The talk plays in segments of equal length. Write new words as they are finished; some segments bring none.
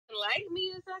like me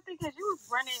or something? Because you was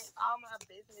running all my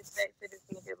business back to this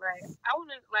nigga. Like, I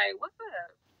wanna, like, what's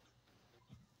up?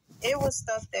 It was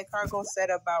stuff that Cargo said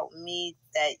about me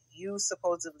that you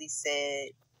supposedly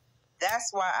said. That's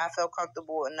why I felt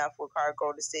comfortable enough with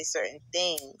Cargo to say certain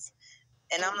things.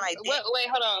 And I'm like, wait,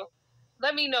 hold on.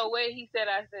 Let me know what he said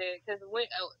I said. Because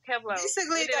Kevlo, basically,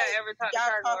 when did I ever talk to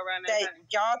Cargo around that time?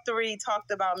 Y'all three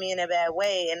talked about me in a bad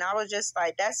way. And I was just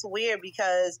like, that's weird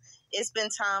because it's been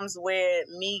times where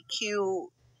me,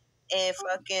 Q, and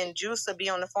fucking Juice will be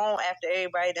on the phone after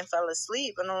everybody done fell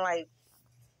asleep. And I'm like,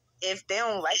 if they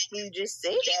don't like me, just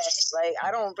say that. Like,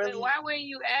 I don't really. Why wouldn't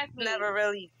you ask me? Never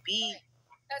really be.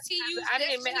 Because he used.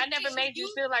 I never made you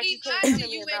feel like you couldn't lied tell to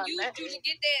me you about and used nothing. you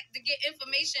to get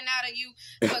information out of you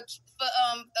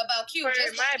about Q. For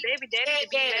my baby daddy to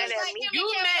be mad at me. You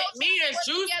met me and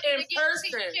Juice in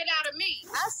person. Shit out of me.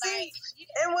 I see.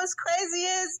 And what's crazy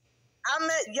is I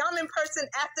met Yum in person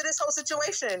after this whole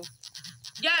situation.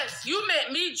 Yes, you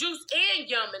met me, Juice, and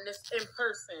Yum in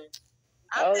person.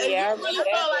 Oh, yeah. You really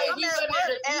felt like you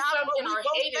wanted to do something or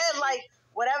hated you. Like,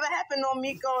 whatever happened on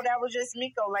Miko, that was just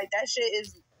Miko. Like, that shit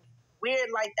is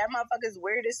weird. Like, that motherfucker's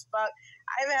weird as fuck.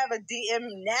 I even have a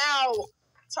DM now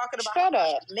talking about Shut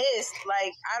up. missed.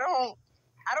 Like, I don't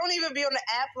even be on the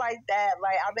app like that.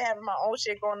 Like, I've been having my own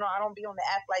shit going on. I don't be on the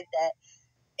app like that.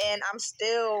 And I'm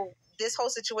still, this whole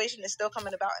situation is still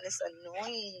coming about and it's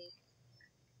annoying.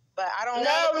 But I don't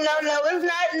know. No, it's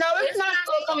not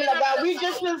still coming about. We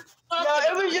just was,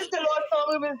 it was just a little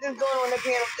song we was just doing on the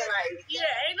piano tonight. Yeah,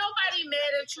 ain't nobody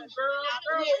mad at you, girl.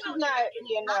 It's not,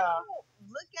 no.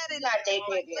 Look at it. Not that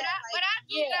big. But I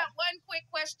do got one quick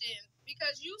question.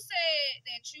 Because you said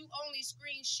that you only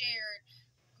screen shared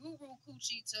Guru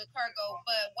Coochie to Cargo,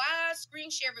 but why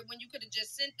screen share it when you could have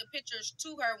just sent the pictures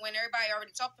to her when everybody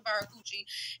already talked about her Coochie?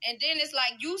 And then it's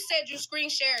like you said you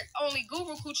screen shared only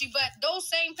Guru Coochie, but those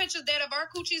same pictures that of our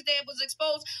Coochies that was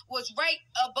exposed was right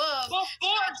above.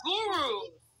 Before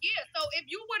Guru. Yeah, so if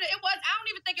you would have, I don't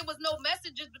even think it was no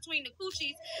messages between the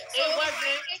Coochies. So it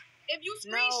wasn't. If you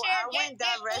screen share, I went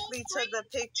directly to the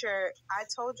picture. I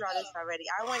told y'all this already.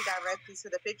 I went directly to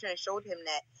the picture and showed him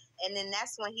that. And then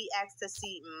that's when he asked to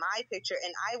see my picture.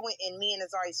 And I went in me and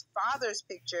Azari's father's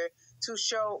picture to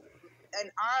show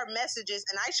and our messages.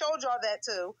 And I showed y'all that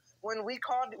too. When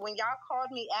y'all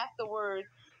called me afterwards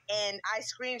and I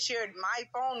screen shared my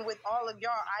phone with all of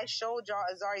y'all, I showed y'all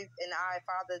Azari's and I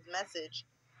father's message.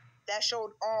 That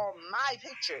showed all my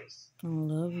pictures. I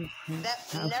love you. That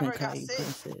never got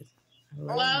sent.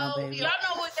 Well, y'all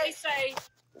know what they say.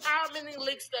 How many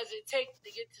licks does it take to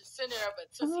get to the center of a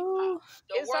Tootsie Pop?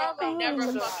 The world may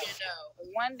never fucking know.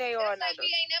 One day or another. Like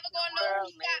we ain't never gonna know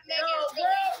who got Megan. The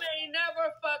world may never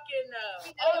fucking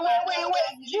know.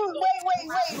 Wait, Juice,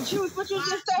 wait, Juice, what you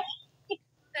just said? We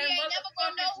ain't never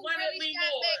gonna know who really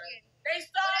got Megan. They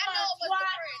saw my SWAT.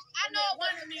 I know it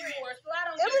wanted me more, so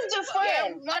I don't. It was the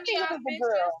friend. One of y'all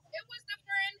bitches. It was the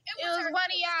friend. It was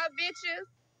one of y'all bitches.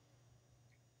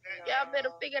 Y'all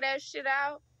better figure that shit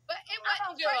out. But it was. I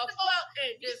don't give a fuck.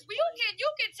 You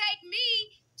can take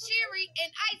me, Cherry, and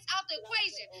Ice out the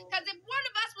equation. Because if one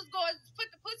of us was going to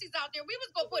put the pussies out there, we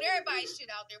was going to put everybody's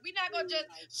shit out there. We not going to just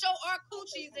show our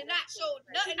coochies and not show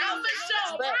nothing else.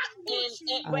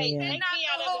 Wait, and not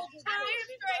the whole time. I'm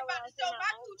straight about to show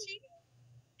my coochie.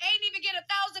 Ain't even get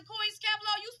 1,000 coins,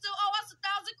 Kevlo. You still owe us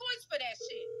 1,000 coins for that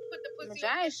shit. Put the pussy.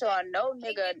 I ain't showing no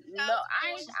nigga. No,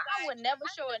 I would never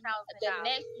show the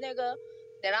next nigga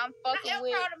that I'm fucking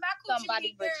with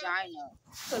somebody's vagina.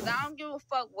 Cause I don't give a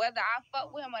fuck whether I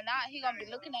fuck with him or not. He gonna be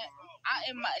looking at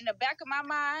in the back of my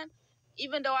mind.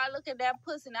 Even though I look at that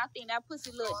pussy and I think that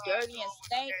pussy look dirty and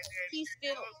stink, he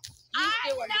still was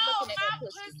looking at that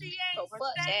pussy. So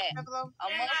fuck that.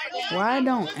 Why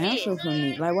don't answer for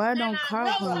me? Like, why don't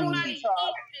call for me?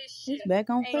 He's back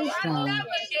on FaceTime. Can we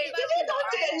go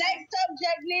to the next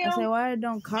subject, Neil? I said, why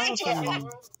don't call for me?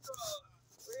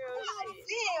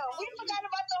 Damn, we forgot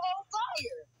about the whole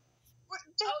fire.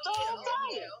 The whole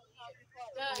fire.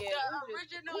 The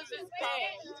original is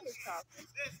bad. We just talking.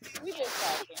 The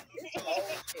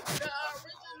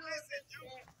original is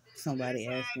Somebody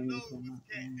asking me for my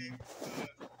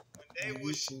They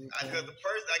was because the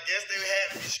person, I guess they had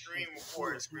to be screen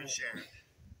recording, screen sharing.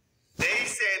 They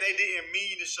said they didn't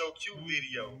mean to show Q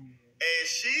video. And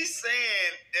she's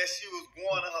saying that she was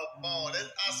going to her phone. That's,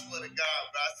 I swear to God,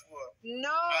 but I swear. No.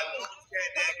 I know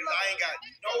that because I ain't got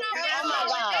no It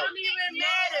don't even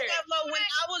matter. When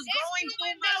I was going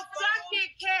through my Fuck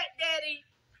it, Cat Daddy.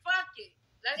 Fuck it.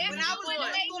 When I was going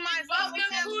through my phone,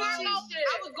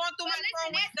 I was going through my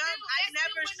phone with them. I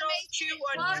never showed Q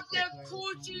or fuck the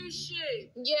coochie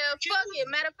shit. Yeah, fuck it.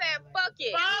 Matter of fact, fuck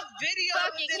it. Video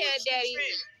fuck it, Cat Daddy.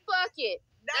 Fuck fuck it.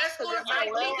 That's Because what if my I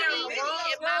think pussy I'm wrong,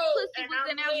 if my pussy was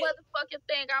in that motherfucking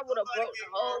thing, I would have broke the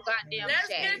whole goddamn Let's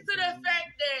chat. get to the fact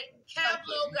that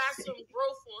Kevlo got some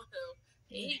growth on him.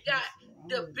 He got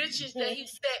the bitches that he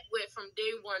sat with from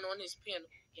day one on his panel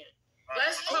again.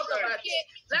 Let's talk about it.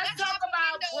 Let's talk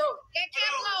about growth. That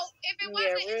Kevlo, if it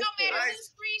wasn't, it don't matter who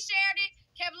screen shared it.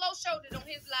 Kevlo showed it on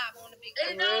his live on the big.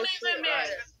 It don't even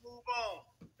matter. Let's move on.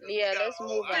 Yeah, let's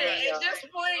move on. At this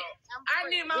point, I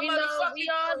need my motherfucking. We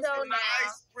all know now.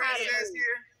 Ice princess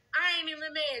here. I ain't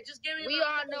even mad. Just give me. We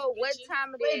all know what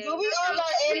time it is. Do we all got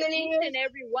With Amen each and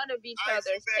every one of each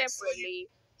other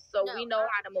separately, so we know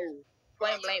how to move.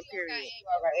 Point blank, period.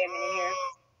 all got Amen in here?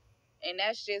 And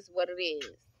that's just what it is.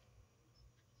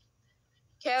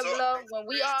 Kevlo, when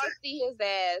we all see his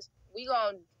ass, we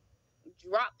gonna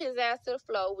drop his ass to the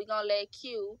floor. We gonna let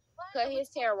Q cut his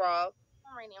hair off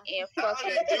and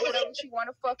fucking do whatever you want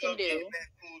to fucking do.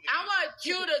 I want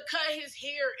Q to cut his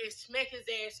hair and smack his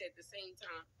ass at the same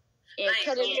time. And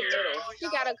cut it in the middle. He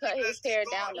gotta cut his hair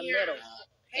down the middle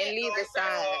and leave the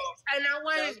side. And I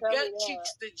want his butt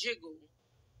cheeks to jiggle.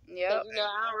 Yep. You know,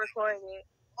 I'll record it.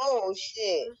 Oh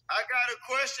shit! I got a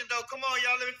question though. Come on,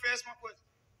 y'all. Let me finish my question.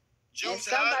 Juice,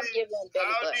 how did give him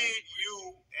belly button.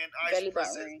 you and Ice Belly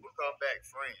Princess button ring. become back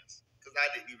friends? Because I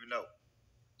didn't even know.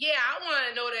 Yeah, I want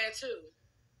to know that too.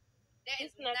 That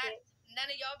is not none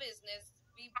of y'all business.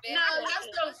 No, that's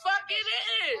the fuck it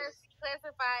is.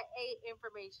 Classified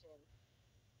information.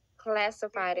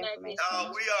 Classified information.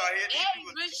 No, we are here. Hey,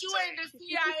 bitch, you ain't the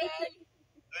CIA.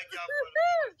 Thank y'all for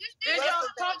Did y'all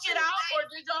talk it out or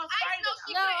did y'all fight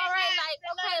it? No, all right, like,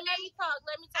 okay, let me talk. All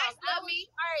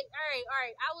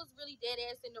right. I was really dead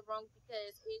ass in the wrong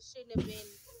because it shouldn't have been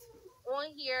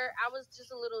on here. I was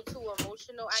just a little too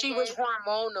emotional. She was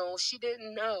hormonal. She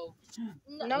didn't know.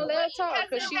 No, let her talk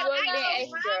because she wasn't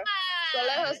being extra. So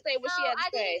let her say what she had to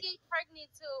I say. didn't get pregnant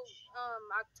till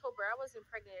October. I wasn't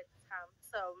pregnant at the time.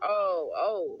 So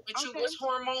But you was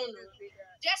hormonal.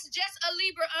 Just a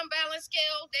Libra unbalanced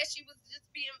scale that she was just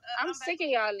being. I'm sick of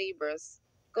y'all Libras.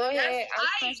 Go ahead,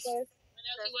 Ice Princess.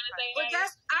 But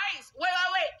that's Ice. Wait.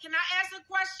 Can I ask a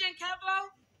question,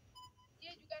 Kevlo?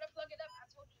 Yeah, you gotta plug it up. I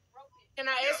told you broke it. Can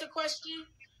I ask a question?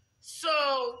 So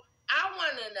I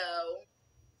want to know,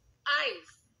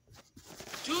 Ice,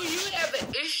 do you have an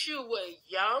issue with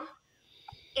Yum?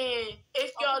 And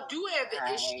if y'all do have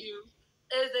an issue,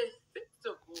 is it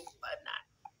fixable or not?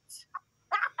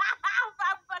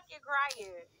 I'm fucking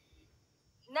crying.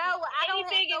 No, I don't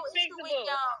have no issue with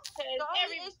y'all. The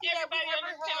only issue that we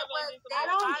ever had was that I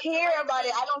don't care about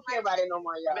it. I don't care about it no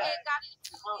more, y'all.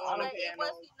 It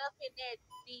wasn't nothing that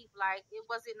deep. Like, it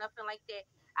wasn't nothing like that.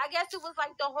 I guess it was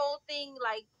like the whole thing,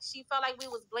 like, she felt like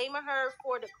we was blaming her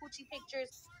for the coochie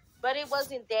pictures, but it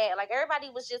wasn't that. Like,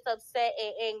 everybody was just upset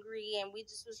and angry, and we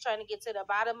just was trying to get to the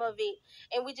bottom of it,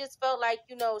 and we just felt like,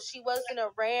 you know, she wasn't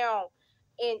around.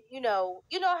 And you know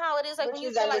how it is, like when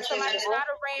you feel like somebody's not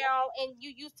around and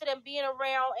you used to them being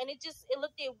around, and it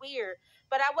looked weird.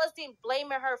 But I wasn't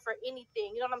blaming her for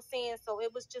anything, you know what I'm saying? So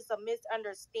it was just a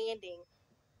misunderstanding.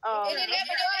 And it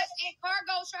never was. And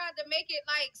Cargo tried to make it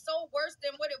like so worse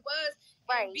than what it was.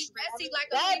 Right. Be messy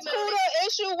like that's who the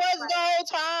issue was the whole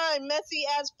time. Messy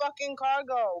ass fucking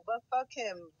Cargo. But fuck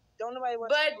him. Don't nobody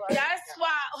want. But that's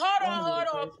why. Hold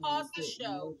on. Pause the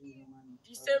show.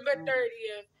 December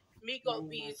 30th. Miko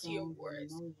BET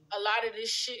Awards. A lot of this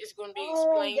shit is going to be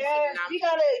explained. Yes, we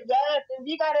gotta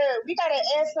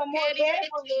add some more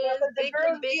categories because the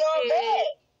girls be all bad.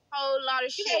 Whole lot of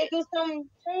You shit. gotta do some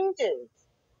changes.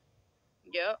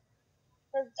 Yep.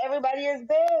 Because everybody is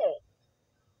bad.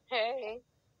 Hey.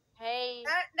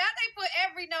 Now they put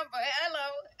every number. Hello.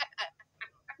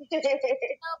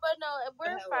 No,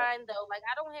 we're fine though. Like,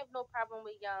 I don't have no problem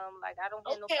with Yum. Like, I don't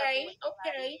have no problem with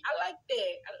Okay. I like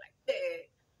that.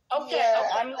 Okay. Yeah,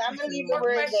 I'm gonna leave the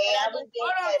word there. Hold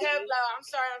on, Kevlo. I'm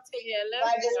sorry, I'm taking it.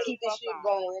 I just keep this shit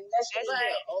going. That's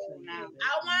old now.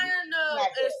 I want to know,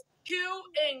 is Q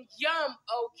and Yum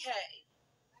okay?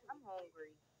 I'm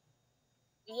hungry.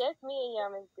 Yes, me and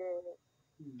Yum is good.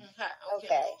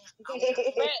 Okay.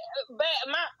 but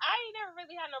I ain't never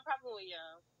really had no problem with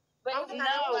Yum. But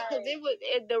no, because it was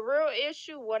the real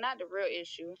issue. Well, not the real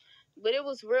issue, but it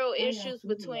was real issues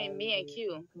between me and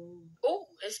Q. Oh,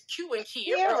 it's Q and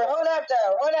Kiera. Kiera, hold up.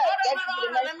 Hold on.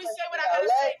 Let me say what I gotta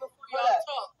say before y'all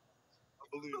talk.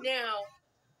 Now,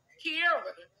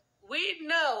 Kiera, we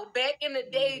know back in the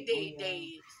days,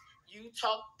 you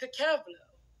talked to Kevlo.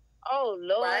 Oh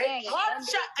Lord, right?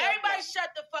 Everybody shut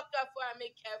the fuck up before I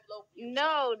make Kevlo.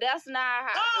 No, that's not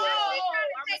how.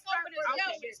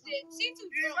 She too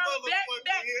drunk. Back in the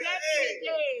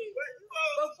day,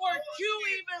 before Q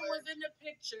even was in the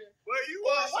picture.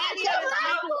 I think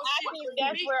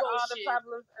that's where all the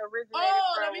problems originated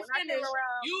from. Let me finish.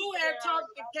 You had talked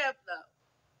to Kevlo.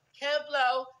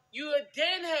 Kevlo, you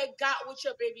then had got with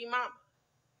your baby mama.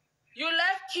 You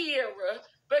left Kiera,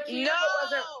 but Kiera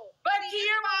wasn't. But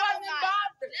Kiera wasn't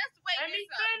bothered. Let me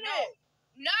finish.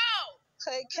 No.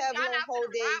 Put Kevlo whole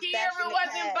days back in the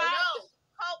wasn't bothered.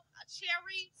 No.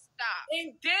 Cherry, stop.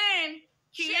 And then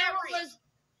Kiera was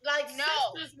like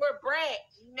sisters were Brad.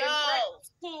 No. And Brad's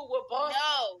cool with Boston.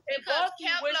 No. And Boston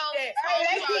was that.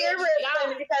 Let's hear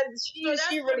it because she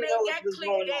really knows what's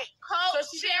going on. So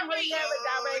she didn't really have a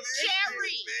direct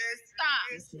Cherry, stop.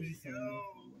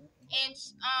 And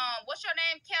what's your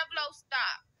name? Kevlo,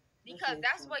 stop. Because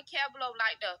that's what Kevlo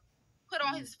like to put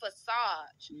on his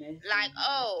facade. Like,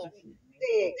 oh, I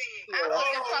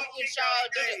can't fuck with y'all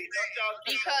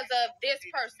because of this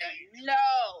person.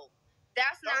 No,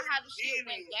 that's not how the shit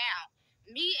went down.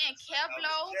 Me and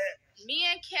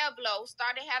Kevlo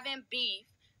started having beef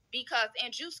because,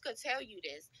 and Juice could tell you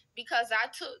this, because I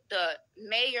took the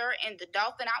mayor and the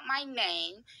dolphin out my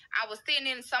name. I was sitting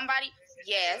in somebody,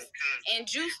 yes, and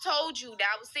Juice told you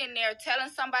that I was sitting there telling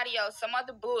somebody else some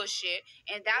other bullshit,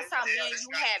 and that's how me and you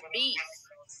had beef.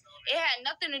 It had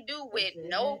nothing to do with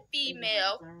no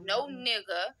female, no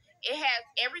nigga. It has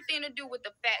everything to do with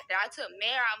the fact that I took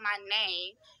mayor out my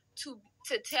name to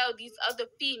tell these other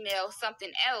females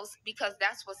something else because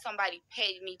that's what somebody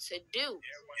paid me to do.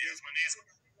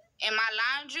 Am I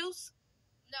lying, Juice?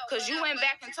 No. Because you went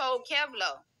back and told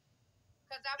Kevlo.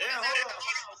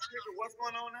 What's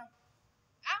going on now?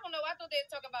 I don't know. I thought they'd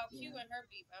talk about Q and her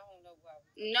beef. I don't know why.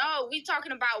 No, we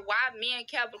talking about why me and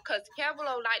Kevlo, because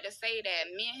Kevlo like to say that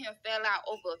me and him fell out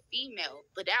over a female,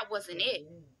 but that wasn't it.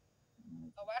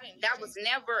 Oh, I didn't. That was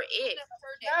never it.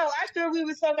 No, I thought we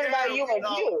was talking about you and Q.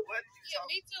 Yeah,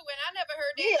 me too. And I never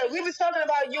heard that. Yeah, we was talking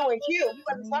about you and Q. We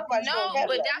wasn't talking about you and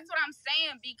Kevlo. But that's what I'm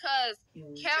saying because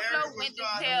Kevlo went to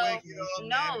tell.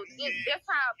 No, that's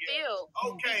how I feel.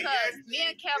 Because me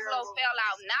and Kevlo fell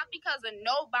out not because of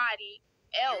nobody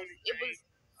else. It was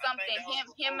something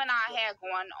him and I had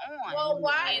going on. Well,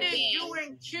 why did you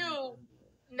and Q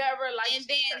never like? And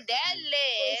then that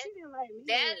led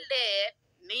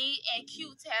me and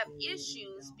Q to have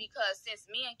issues because since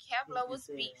me and Kevlo was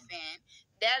beefing,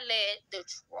 that led the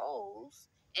trolls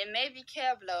and maybe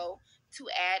Kevlo to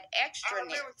add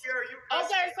extraness.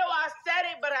 Okay, so I said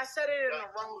it, but I said it in the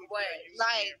wrong way.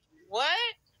 Like what?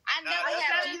 I never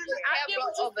had beef with Kevlo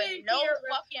over no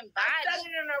fucking body. I said it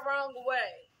in the wrong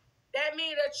way. That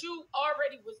means that you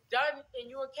already was done and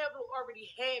you and Kevlo already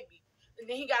had beef. And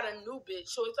then he got a new bitch.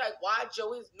 So it's like, why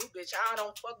Joey's new bitch? I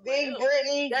don't fuck with him. Big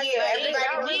Brittany, Me and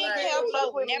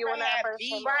Kevlo never had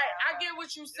beef. Right, I get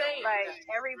what you're saying. Like,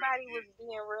 everybody was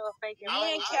being real fake.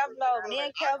 Me and Kevlo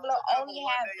only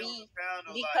had beef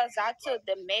because I took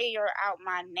the mayor out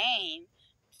my name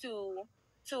to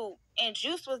and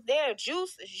Juice was there.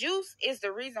 Juice is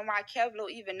the reason why Kevlo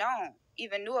even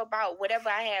knew about whatever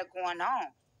I had going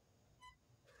on.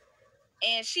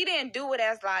 And she didn't do it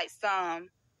as like some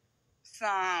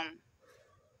I'm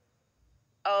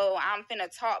finna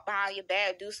talk behind your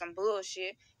back, do some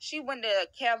bullshit. She went to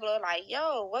Kevlo like,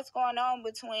 yo, what's going on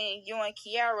between you and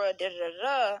Kiara,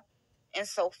 da-da-da, and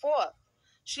so forth.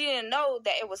 She didn't know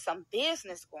that it was some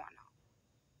business going on.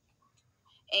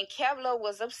 And Kevlo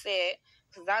was upset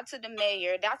because I took the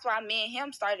mayor. That's why me and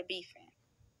him started beefing.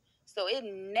 So it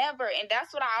never, and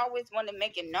that's what I always wanted to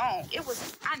make it known.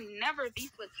 I never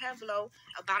beefed with Kevlo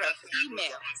about a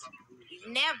female.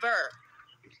 Never.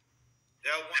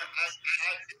 That one, I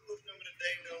do remember the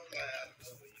day though.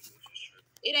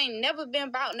 It ain't never been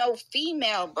about no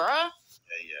female, bruh. Yeah.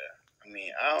 I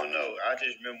mean, I don't know. I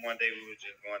just remember one day we were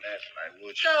just going at it like,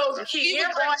 we'll so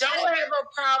Kiera don't have a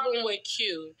problem with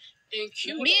Q.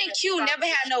 Me and Q never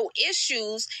had no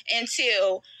issues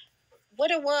until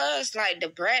what it was, like the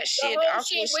brat shit, the whole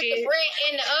shit with the Brett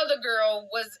and the other girl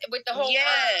was with the whole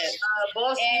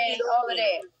boss and all of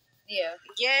that. Yeah.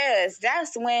 Yes,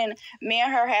 that's when me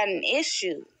and her had an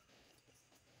issue.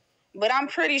 But I'm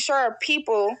pretty sure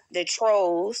people, the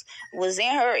trolls, was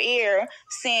in her ear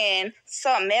saying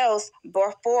something else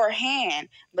beforehand.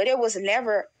 But it was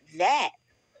never that.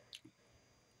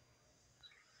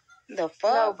 The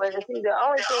fuck? No, but see, the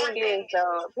only thing is,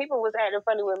 people was acting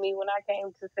funny with me when I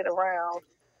came to sit around.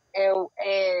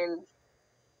 And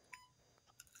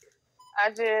I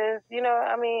just, I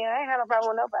ain't had no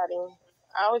problem with nobody.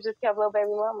 I was just Kevlo baby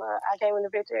mama. I came in the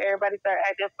picture, everybody started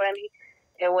acting funny.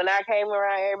 And when I came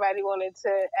around, everybody wanted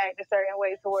to act a certain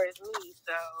way towards me.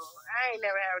 So I ain't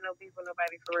never having no beef with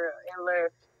nobody for real,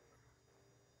 unless.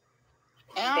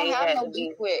 And I don't have no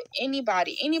beef with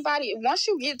anybody. Anybody, once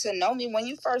you get to know me, when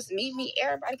you first meet me,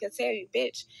 everybody can tell you,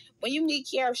 bitch, when you meet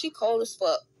Kiara, she cold as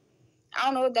fuck. I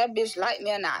don't know if that bitch like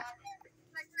me or not.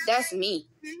 That's me.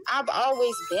 I've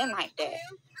always been like that.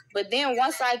 But then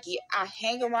once I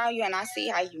hang around you and I see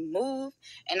how you move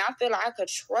and I feel like I could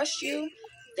trust you,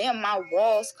 then my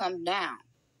walls come down.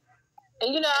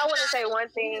 And you know, I want to say one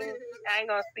thing. I ain't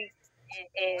gonna speak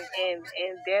in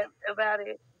depth about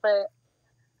it, but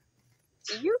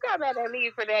you got mad at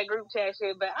me for that group chat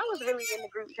shit. But I was really in the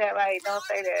group chat like, don't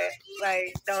say that,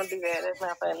 like, don't do that. That's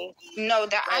not funny. No,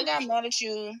 that I got mad at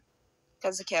you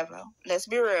because of Kevlo. Let's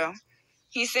be real.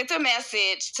 He sent a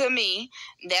message to me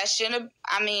that shouldn't have,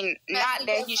 I mean, not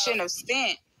that he shouldn't have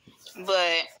sent,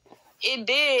 but it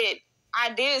did.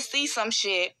 I did see some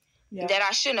shit that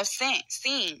I shouldn't have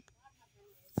seen.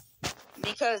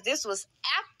 Because this was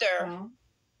after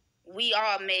we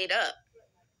all made up.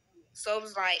 So it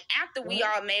was like, after we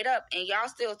all made up, and y'all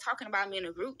still talking about me in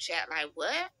a group chat, like,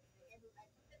 what?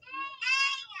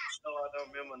 No, I don't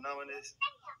remember none of this.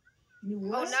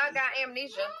 Oh, now I got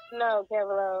amnesia. No,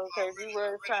 Kevlo, because you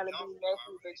was trying to be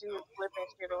messy, but you was flipping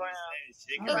shit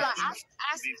around. Like,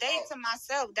 I stayed to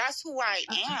myself. That's who I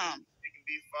am. It can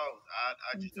be false.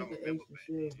 I just don't remember,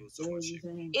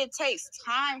 man. It takes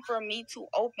time for me to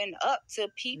open up to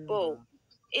people.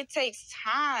 It takes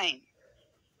time.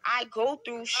 I go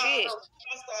through shit. I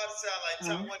started to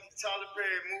sound like one of these Tyler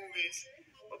Perry movies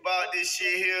about this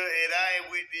shit here, and I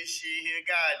ain't with this shit here.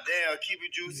 God damn, keep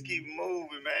it juicy, keep it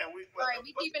moving, man. We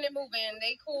keeping it moving.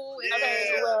 They cool. Yeah,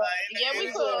 okay, well, yeah, we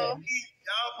cool.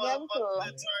 Y'all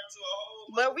motherfuckers turn to a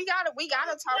whole. But we gotta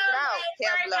talk it out,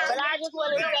 Kevlo. But I just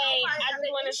want to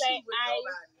say,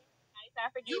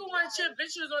 you want your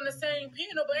bitches on the same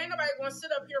panel, but ain't nobody gonna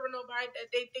sit up here with nobody that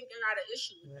they think they got an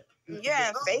issue with.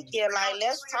 Yeah, fake it. Like,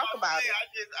 let's talk about it.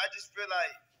 I just feel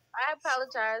like I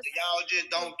apologize. y'all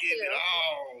just don't give it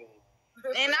all.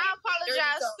 And I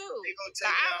apologize too.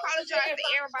 I apologize to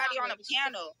everybody on the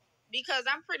panel. Because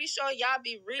I'm pretty sure y'all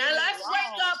be reading and let's wrong.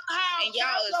 wake up how and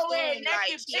y'all assume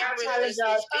like Kiara is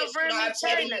this bitch,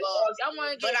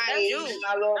 but I do.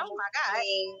 Oh my God.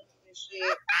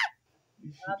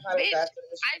 Bitch,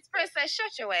 Ice Princess,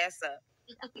 shut your ass up.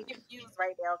 I'm confused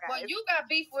right now, guys. Well, you got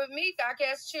beef with me, I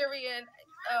guess, Cherry and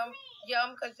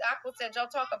Yum, because Aqua said y'all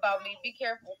talk about me. Be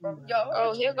careful from y'all.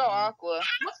 Oh, here go Aqua.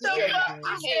 What the fuck?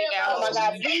 Oh my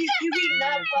God, please, you did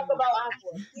not talk about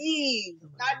Aqua. Please.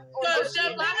 Because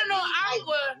I don't know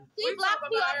Aqua. She blocked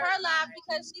me on her live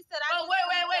because she said I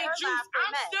wait, Juice,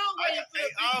 I'm still waiting for the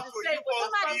bitch to say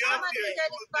what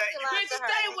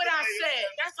say what I said.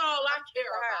 That's all I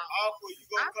care about.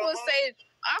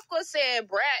 Aqua said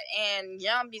Brat and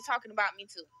Yum be talking about me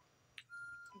too.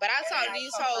 But I talk to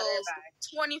these hoes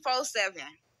 24/7.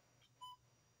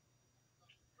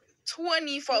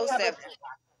 24/7.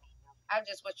 I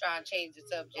just was trying to change the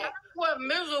subject. What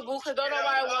miserable because don't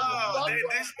nobody want to go.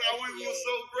 This why we were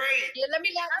so great. Yeah, let me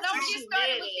not get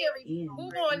started with Terry.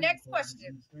 Move on, next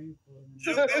question.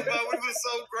 This why we were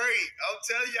so great. I'm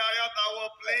telling y'all thought I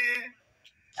was playing.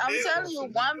 I'm telling you,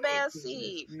 one bad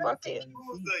seed. Fuck it. It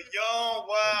was the young,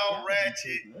 wild,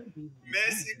 ratchet,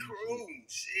 messy crew.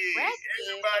 Shit.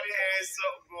 Everybody had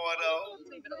something going on.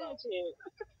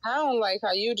 I don't like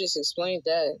how you just explained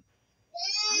that.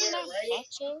 Yeah,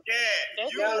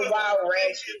 young, wild,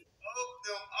 ratchet.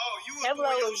 You was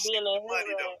doing your shit with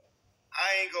money, though.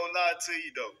 I ain't gonna lie to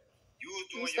you, though. You was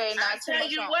doing your shit. I tell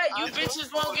you what, you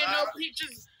bitches won't get no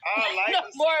pictures. Like no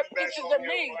more pictures of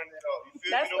me.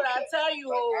 That's what I tell you,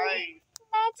 ho.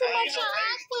 Not too much on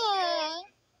Aqua.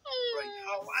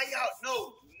 Why y'all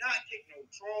know? Do not kick no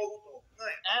trolls or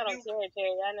nothing. I don't care,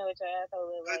 Terry. I know what your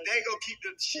asshole is like. They gonna keep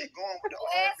the shit going with the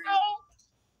asshole.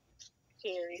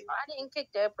 Terry, I didn't kick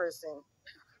that person.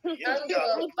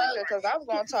 Because I was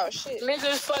gonna talk shit.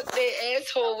 Niggas fuck their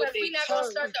asshole with their we not gonna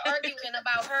start the arguing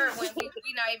about her when we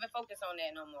not even focus on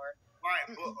that no more. Right,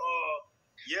 but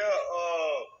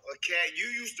Cat, you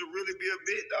used to really be a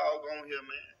big dog on here,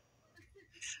 man.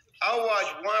 I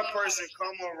watched one person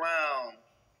come around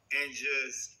and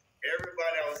just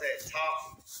everybody that was at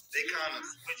top, they kind of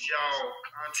switch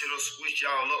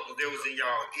y'all up because they was in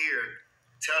y'all ear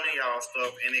telling y'all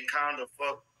stuff, and it kind of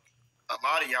fucked a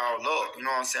lot of y'all up. You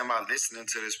know what I'm saying, about listening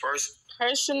to this person.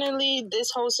 Personally,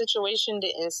 this whole situation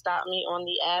didn't stop me on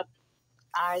the app.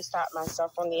 I stopped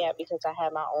myself on the app because I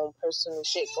had my own personal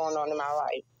shit going on in my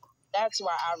life. That's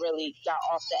why I really got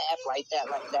off the app like that.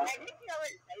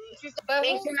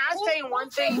 And can I say one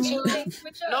thing too?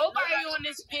 Nobody on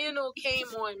this panel came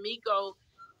on Miko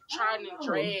trying to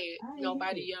drag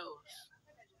nobody else.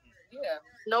 Yeah.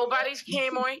 Nobody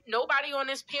on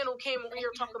this panel came over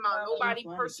here talking about nobody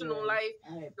personal life.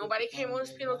 Nobody came on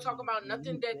this panel talking about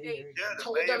nothing that they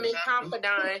told them in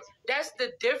confidant. That's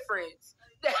the difference.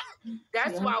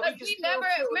 That's why we never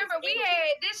remember we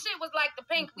had this shit was like the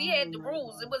pink. We had the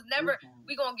rules. It was never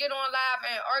we gonna get on live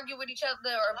and argue with each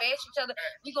other or bash each other.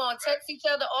 We gonna text each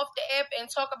other off the app and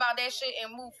talk about that shit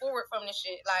and move forward from the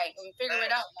shit. Like and figure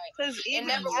it out. Like because even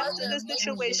after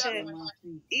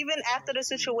the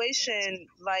situation,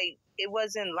 like it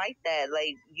wasn't like that.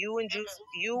 Like you and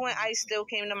I still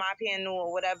came to my panel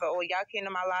or whatever, or y'all came to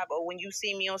my live, or when you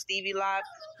see me on Stevie live,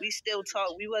 we still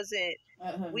talk. We wasn't.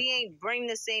 We ain't bring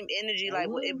the same energy. Like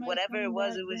whatever it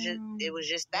was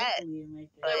just that.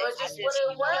 But it was just what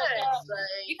it was.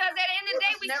 Because at the end of the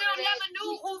day, we still never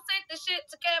knew who sent the shit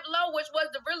to 𝕭𝖎𝖌, which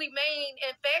was the really main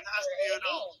factor. I still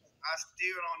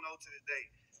don't know to this day.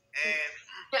 And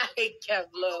I hate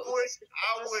𝕭𝖎𝖌.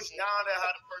 I wish now that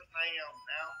how the person I am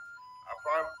now, I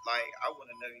probably I wouldn't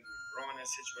have never even thrown that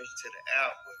situation to the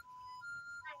app.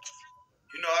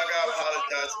 But I gotta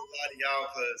apologize to a lot of y'all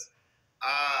because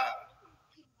I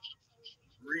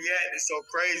reacted so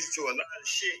crazy to a lot of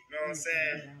shit. You know what I'm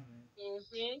saying?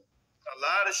 Mm-hmm. A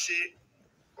lot of shit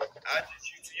I just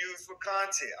used to use for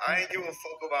content. I ain't give a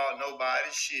fuck about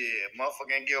nobody. Shit,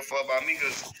 motherfucker ain't give a fuck about me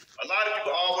because a lot of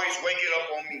people always wake it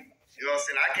up on me. You know what I'm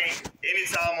saying? I can't.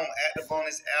 Anytime I'm active on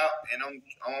this app and I'm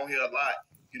on here a lot.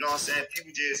 You know what I'm saying?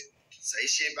 People just say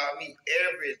shit about me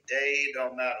every day. It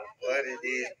don't matter what it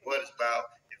is, what it's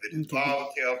about. If it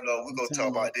involves 𝕭𝖎𝖌, we gonna talk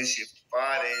about this shit for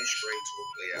 5 days straight to a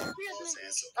play out. You know what I'm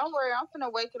saying? So don't worry, I'm finna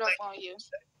wake it up on you.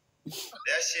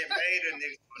 That shit made a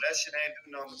nigga. That shit ain't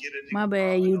do nothing to get a nigga. My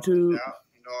bad, YouTube.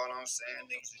 You know what I'm saying?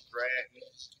 Niggas just drag me.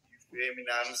 You feel me?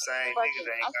 Now I'm saying niggas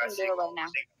ain't got shit. Right now.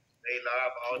 They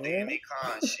live all day and they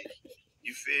con shit.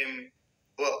 You feel me?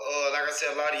 But like I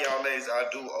said, a lot of y'all ladies, I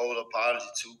do owe an apology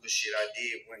too, because shit I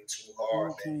did went too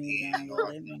hard back then. You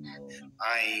know,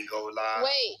 I ain't gonna lie.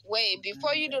 Wait,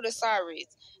 before you do the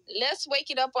sorries, let's wake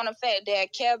it up on the fact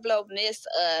that 𝕭𝖎𝖌 missed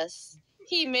us.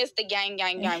 He missed the gang.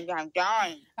 I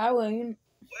wouldn't.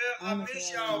 Well, I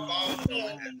miss y'all, boss. I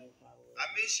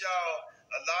miss y'all,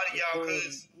 a lot of y'all,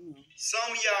 because some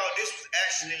of y'all, this was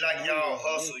actually like y'all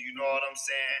hustle, you know what I'm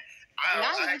saying?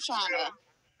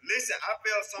 Listen, I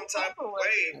felt some type of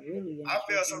way. I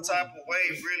felt some type of way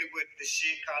really with the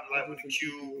shit, kind of like with the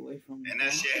Q, and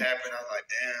that shit happened. I was like,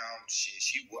 damn, shit,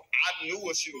 I knew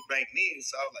what she was making in,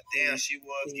 so I was like, damn, she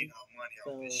was getting her money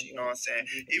off this shit, you know what I'm saying?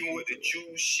 Even with the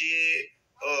juice shit,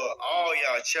 all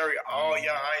y'all, Cherry, all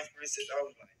y'all Ice Princess, I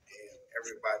was like, damn,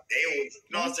 everybody, they was,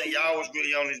 you know what I'm saying? Y'all was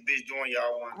really on this bitch doing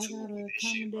y'all one too with this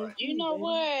shit, right? You know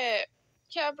what,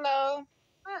 𝕭𝖎𝖌?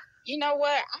 You know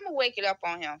what? I'm gonna wake it up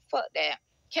on him. Fuck that.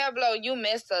 𝕭𝖎𝖌, you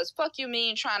miss us. Fuck you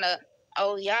mean trying to,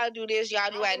 y'all do this, y'all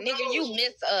do that. Nigga, you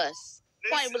miss us.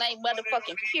 Point blank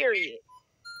motherfucking period.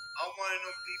 I'm one of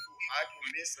them people, I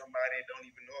can miss somebody and don't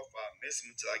even know if I miss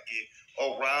them until I get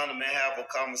around them and have a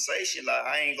conversation. Like,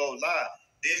 I ain't gonna lie.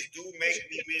 This dude make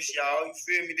me miss y'all. You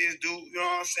feel me? This dude, you know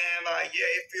what I'm saying? Like, yeah,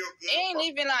 it feel good. It ain't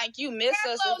even like you miss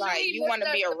us. It's like you want to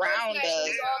be around us.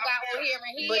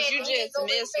 But you just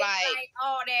miss like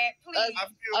all that.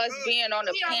 Us being on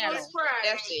the panel.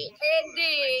 That's it. It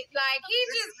did. Like, he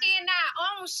just cannot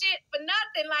own shit for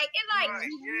nothing. Like, it like, he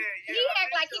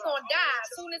act like he gonna die as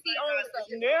soon as he owns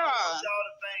something. Yeah. Y'all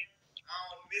to think.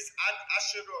 I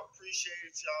should have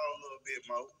appreciated y'all a little bit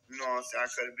more. You know what I'm saying? I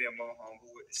could have been more humble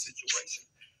with the situation.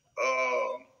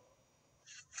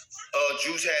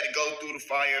 Juice had to go through the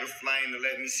fire, the flame to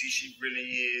let me see she really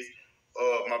is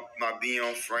my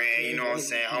being friend. You know what I'm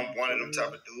saying? I'm one of them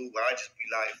type of dudes where I just be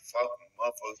like, fuck them,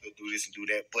 motherfuckers go do this and do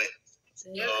that. But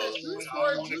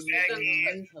on the back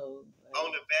end,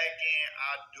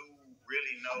 I do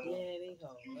really know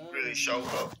you really showed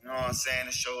up. You know what I'm saying?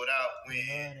 And showed out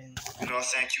when, you know what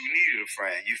I'm saying, Q needed a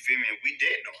friend. You feel me? And we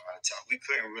didn't know how to talk. We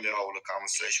couldn't really hold a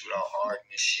conversation without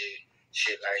arguing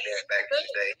shit like that back in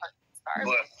the day. But I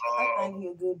think he a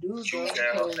good dude, Q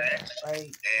got her back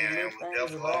and was there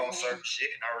for her on certain shit,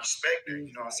 and I respect her.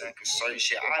 You know what I'm saying? Because certain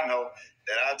shit I know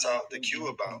that I talk to Q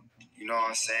about. You know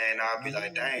what I'm saying? I'll be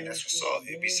like, dang, that's what's up.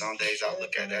 It'd be some days I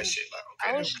look at that shit like,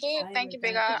 okay. Oh shit, thank you,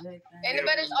 big up.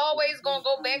 But it's always gonna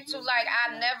go back to like,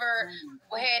 I never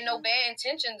had no bad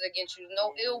intentions against you,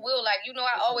 no ill will. Like, you know,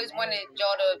 I always wanted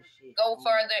y'all to go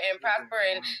further and prosper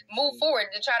and move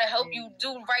forward, to try to help you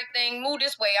do the right thing, move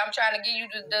this way. I'm trying to give you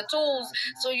the tools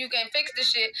so you can fix the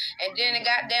shit. And then it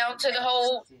got down to the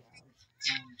whole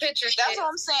picture. That's what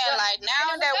I'm saying. Like,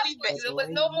 now that we've been, there was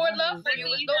no more love for you.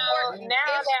 Now that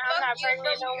I'm not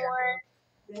pregnant no more,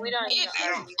 We don't even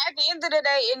argue. At the end of the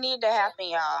day, it need to happen,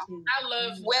 y'all. I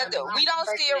love whether we don't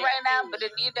see it right now, but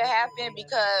it need to happen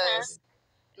because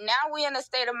now we in a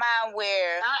state of mind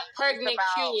where not pregnant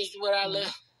Q is what I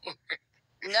love.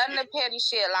 None of the petty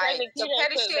shit, like the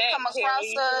petty shit come across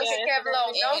us,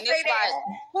 and it's like,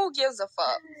 who gives a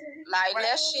fuck? Like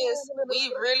let's just,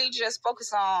 we really just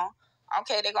focus on,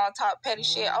 okay, they're gonna talk petty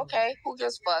shit. Okay, who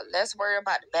gives a fuck? Let's worry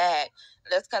about the bag.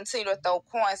 Let's continue to throw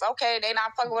points. Okay, they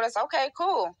not fucking with us. Okay,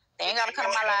 cool. They ain't gotta come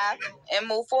to my life and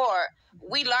move forward.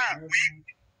 We learn.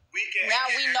 Now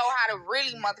we know how to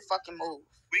really motherfucking move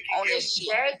on this shit.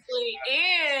 Exactly,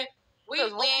 and we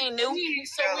ain't new.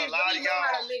 So we really know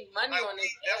how to make money on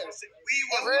this. We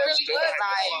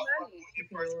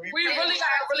really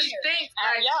gotta really think.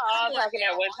 Like, y'all all talking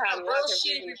at one time. Real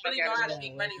shit, we really know how to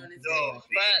make money on this.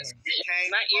 But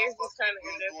my ears was kind of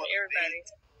good for everybody.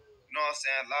 You know what I'm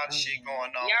saying? A lot of shit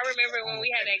going on. Y'all remember when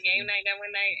we had that game night that one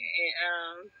night?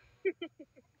 And,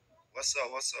 What's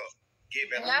up? I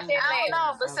don't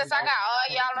know, but since I got all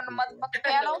y'all on the motherfucking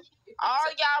panel, all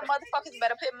y'all motherfuckers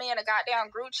better put me in a goddamn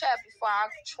group chat before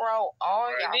I control all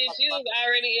y'all. Bitch, you was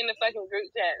already in the fucking group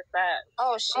chat. Stop.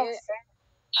 Oh shit.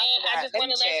 And I just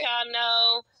want to let y'all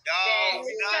know that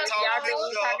y'all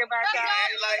didn't talk about y'all.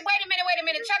 Wait a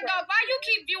minute. Chuck Dog, why you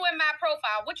keep viewing my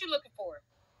profile? What you looking for?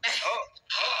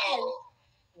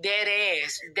 Dead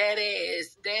ass. But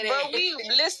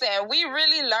we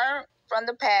really learned from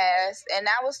the past, and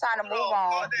now it's time to move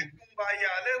on. Let's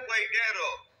wake that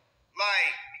up.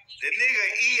 Like, the nigga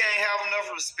ain't have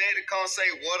enough respect to come say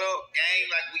what up, gang.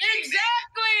 Like we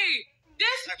exactly.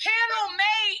 This panel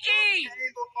made E.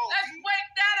 Let's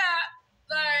wake that up.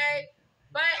 Like,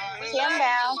 but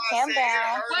calm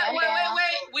down.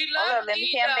 Wait. We love E.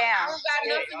 Calm down. I don't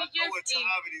got nothing against E.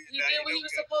 He did what he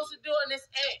was supposed to do in this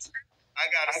act.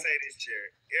 I gotta say this,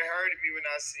 Cherry. It hurted me when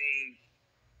I seen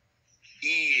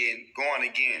Ian going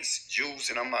against Juice,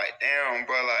 and I'm like, damn,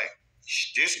 bro, like,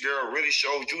 this girl really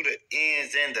showed you the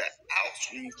ins and the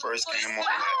outs when you first came on.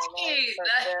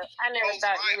 I never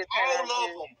thought you would turn all of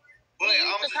them. But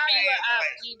I'm just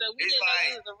saying, but we it's didn't know like,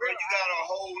 you was a bro, real you got a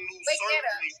whole new circle,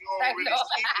 and you don't really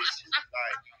see this shit.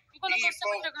 Like, you gonna go sit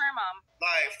with your grandma.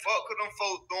 Like, fuck with them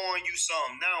folks throwing you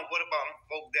something. Now, what about them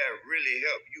folks that really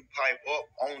help you pipe up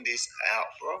on this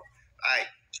app, bro? Like,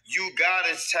 you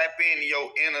gotta tap into your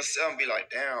inner self and be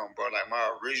like, damn, bro, like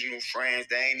my original friends,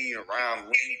 they ain't even around.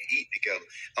 We ain't even eating together.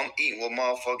 I'm eating with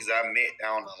motherfuckers I met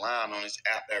down the line on this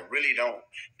app that really don't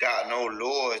got no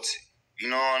loyalty. You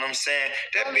know what I'm saying?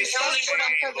 That bitch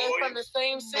from the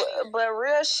same city. But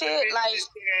real shit, like,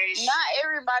 not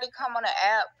everybody come on the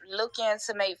app looking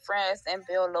to make friends and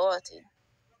build loyalty.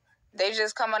 They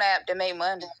just come on the app to make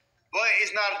money. But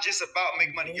it's not just about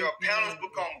making money. Your panels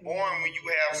become boring when you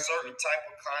have certain type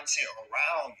of content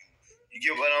around you. You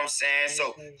get what I'm saying?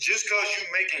 So just because you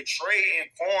making trading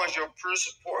coins, your peer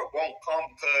support won't come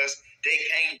because they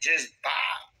can't just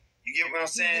buy. You get what I'm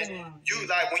saying? You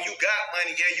like when you got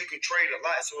money, yeah, you can trade a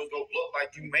lot, so it's gonna look like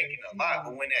you making a lot.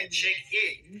 But when that check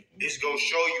hit, it's gonna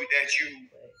show you that you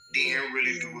didn't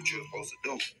really do what you're supposed to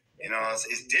do. You know,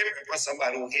 it's different from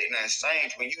somebody who hitting that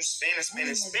exchange. When you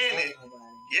spending,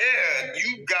 yeah,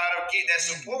 you gotta get that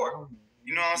support.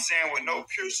 You know what I'm saying? With no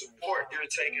pure support, you're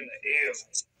taking the L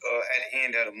at the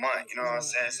end of the month. You know what I'm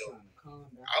saying? So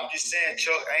I'm just saying,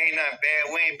 Chuck, ain't nothing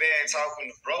bad. We ain't bad talking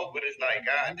to bro, but it's like,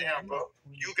 goddamn, bro,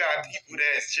 you got people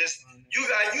that's just you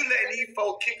letting these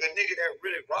folks kick a nigga that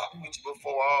really rock with you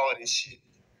before all this shit.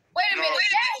 Wait a minute,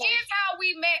 that is how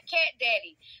we met Cat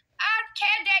Daddy. Our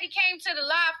Cat Daddy came to the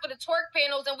live for the twerk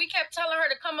panels, and we kept telling her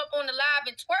to come up on the live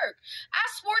and twerk. I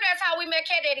swore that's how we met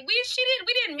Cat Daddy. We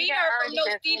didn't meet her from no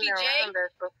Stevie J.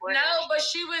 No, but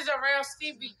she was around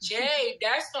Stevie J.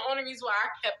 That's the only reason why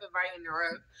I kept inviting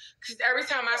her up. Because every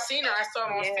time I seen her, I saw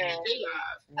her on Stevie J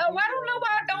live. Oh, I don't know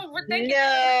why I don't think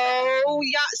y'all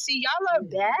are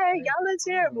bad. Y'all are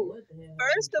terrible.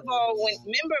 First of all,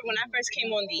 remember when I first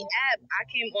came on the app, I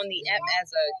came on the app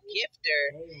as a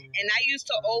gifter, and I used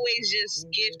to always just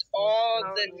gift all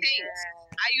the things.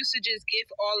 I used to just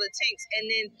gift all the things, and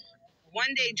then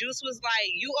one day Juice was like,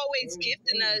 "You always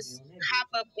gifting us. Hop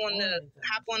on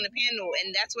the panel,"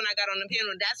 and that's when I got on the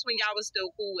panel. That's when y'all was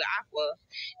still cool with Aqua,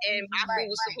 and Aqua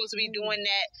was supposed to be doing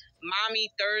that Mommy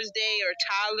Thursday or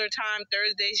Toddler Time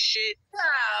Thursday shit.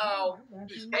 No,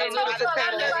 I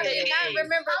did not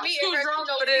remember meeting her from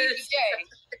no Stevie J.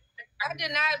 I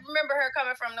did not remember her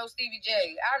coming from no Stevie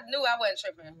J. I knew I wasn't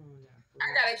tripping. I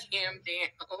gotta calm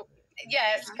down.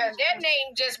 Yes, because that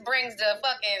name just brings the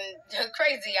fucking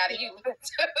crazy out of you. Not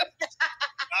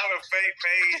a fake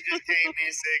page just came in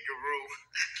and said Guru.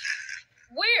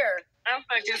 Where? I'm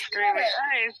fucking screaming.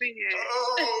 I ain't see it.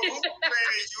 Oh, who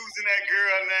using that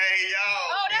girl name, y'all?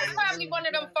 Oh, that's probably one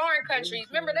of them foreign countries.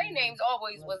 Remember, their names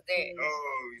always was that.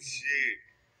 Oh, shit.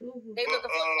 They looking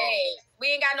for bags.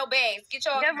 We ain't got no bags. Get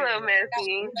your That little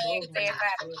messy.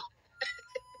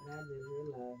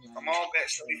 Come on back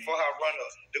before I run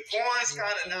up. The coins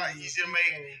kind of not easy to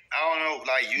make. I don't know,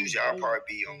 like, use y'all part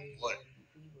be on what?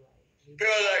 Feel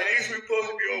like these we supposed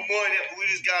to be on money, but we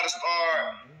just gotta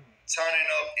start turning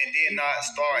up and then not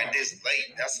starting this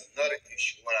late. That's another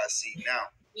issue. What I see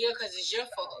now. Yeah, because it's your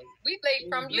fault. We late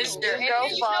from you. Mr. And I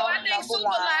think Super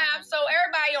Live, so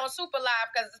everybody on Super Live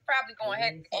because it's probably going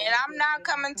hectic. And I'm not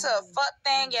coming to a fuck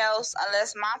thing else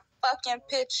unless my fucking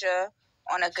picture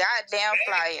on a goddamn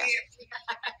flyer.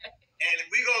 And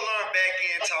if we go learn back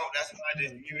end talk, that's why I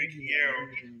just muted Kiara.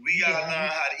 We gotta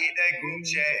learn how to hit that group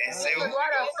chat and say what we're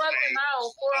gonna say.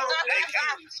 They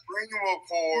can screen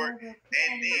record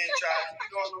and then try, you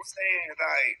know what I'm saying?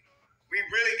 Like, we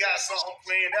really got something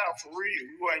planned out for real.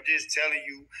 We weren't just telling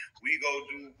you we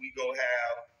go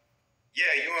have.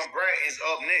 Yeah, you and Brad is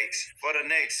up next for the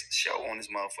next show on this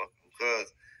motherfucker. Because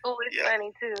it's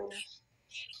funny too.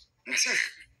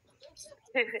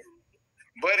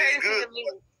 But it's good.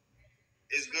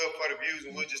 It's good for the views,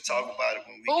 and we'll just talk about it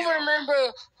when we Who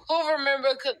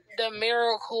remember the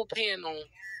miracle panel?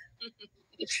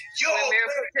 Yo,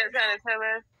 Miracle kept trying to tell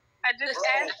us. I just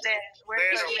asked that.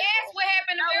 She asked what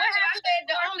happened to Miracle. I said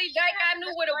the only dyke I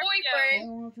knew with a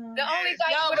boyfriend. The only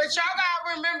dyke. No, but y'all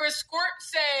gotta remember, Squirt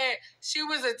said she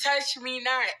was a touch me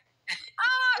not.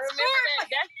 Remember that?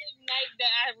 That's the night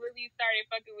that I really started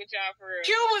fucking with y'all for real.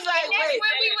 Q was like, and that's wait.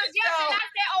 when we was young, and I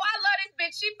said, oh, I love this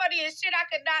bitch. She funny as shit. I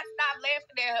could not stop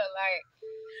laughing at her. Like,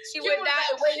 she Q would was not.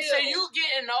 like, wait, so you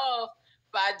getting off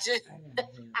by just...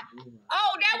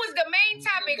 Oh, that was the main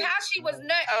topic. How she was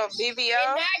nutting. Oh, BBO?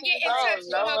 And not getting touched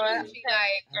with her coochie.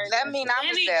 Like, that mean I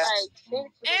was there.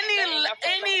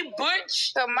 Any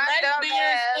butch So my dumb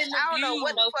ass, in the I don't know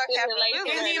what the fuck happened.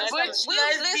 Any butch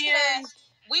lesbians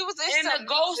we was in the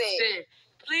ghosting.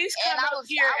 Please come up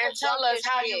here and tell us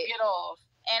how you get off.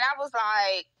 And I was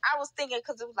like, I was thinking,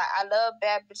 because it was like, I love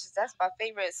bad bitches. That's my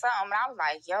favorite song. And I was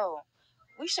like, yo,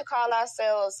 we should call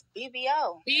ourselves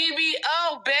BBO.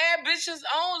 BBO, bad bitches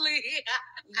only.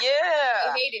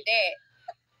 Yeah. they hated that.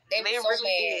 They were so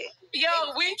really mad.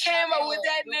 Yo, we came up with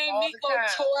that name. Nico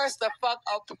tore us the fuck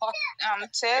apart. I'm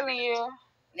telling you.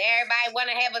 Everybody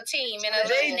want to have a team. And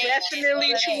they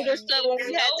definitely chewed us up when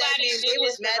we had that name. They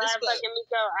was mad as fuck.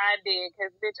 I did,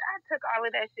 because, bitch, I took all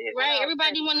of that shit. Right,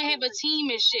 everybody want to have a team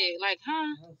and shit. Like,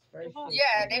 huh?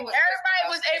 Yeah, they was. Everybody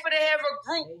was able to have a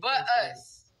group but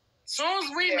us. As soon as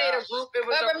we made a group, it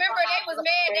was. But remember, they was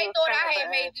mad. They thought I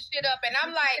had made the shit up, and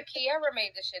I'm like, Kiara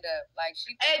made the shit up. Like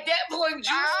she. At that point,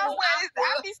 I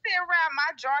be sitting around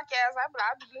my drunk ass. I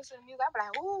be listening to music. I be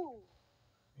like, ooh.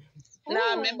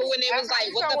 Nah, remember when it was like,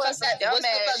 what the fuck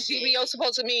BBO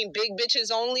supposed to mean? Big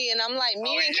bitches only? And I'm like,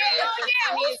 me and Who said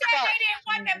they didn't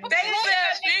want that? They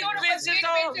said big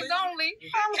bitches only.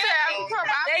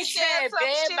 They said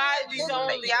bad bodies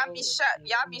only.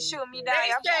 Y'all be shooting me down.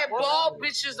 They said bald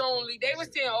bitches only. They was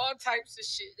saying all types of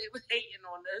shit. They was hating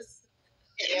on us.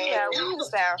 Yeah, we was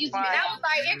fun. And I was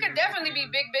like, it could definitely be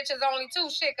big bitches only too,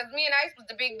 shit. Because me and Ice was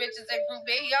the big bitches in group.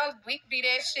 We could be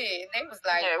that shit. They was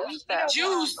like,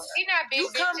 Juice, we not big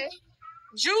bitches.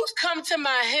 Juice come to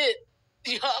my hip.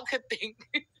 Y'all could think.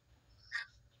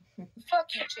 Fuck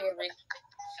you, Cherry.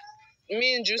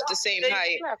 Me and Juice the same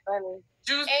height.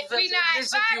 Juice and we not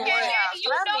five you know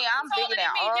I'm bigger than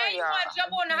all y'all. You want to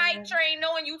jump on the hype train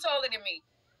knowing you taller than me.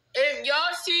 If y'all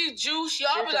see Juice,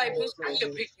 y'all be like, bitch, I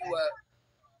can pick you up.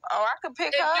 Oh, I could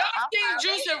pick her up. If y'all see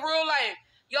Juice in real life,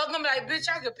 y'all gonna be like, bitch,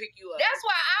 I could pick you up. That's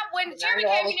why when Cherry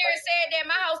came in here and said that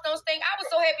my house don't stink, I was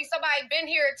so happy somebody been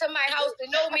here to my house to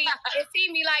know me and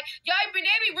see me. Like, y'all, they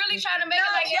be really trying to make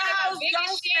it like your house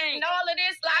don't stink and all of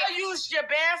this. Like, I used your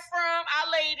bathroom. I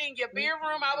laid in your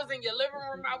bedroom. I was in your living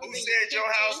room. I was Who in said your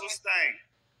house was stink?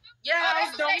 Your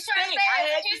house don't stink.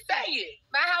 I had to say it.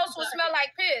 My house will smell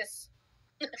like piss.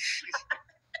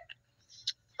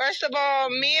 First of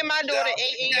all, me and my daughter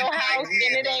ate in your house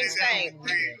and it ain't stank.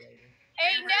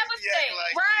 Ain't never stank.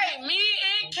 Right. Me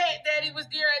and Cat Daddy was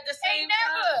there at the same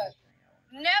time.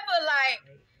 Never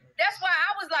like. That's why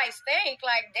I was like stink.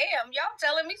 Like, damn, y'all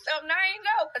telling me something I ain't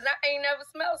know. Because I ain't never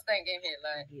smelled stink in here.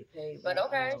 Like, but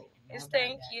okay. It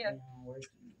stink, yeah.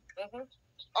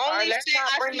 Only let's thing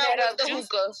I smell was the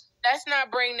hookah. Let's not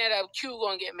bring that up. Q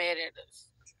gonna get mad at us.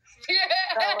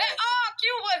 Oh, Q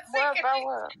was sick.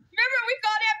 Remember, we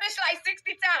called that bitch like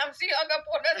 60 times. She hung up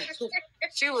on us.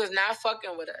 She was not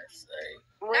fucking with us.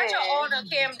 Not your owner,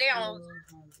 calm down.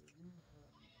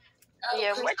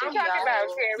 Yeah, what you talking about,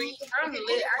 Terry? I'm lit.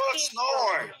 I can't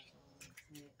snoring.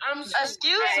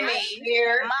 Excuse me.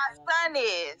 My son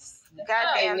is.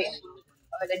 Goddamn it.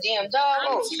 The damn dog.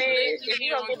 Oh, bitch. If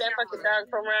you don't get that fucking dog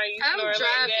from around you, I'm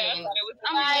driving.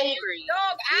 I'm hungry.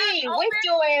 Dog, whip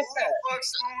your ass up. Fuck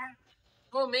snoring.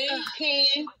 Who, me?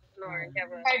 King. Her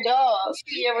dog.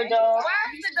 Sierra dog. Why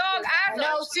is the dog eyes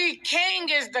No, see, King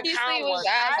is the calm one.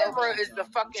 Kyra is the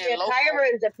fucking Yeah, local.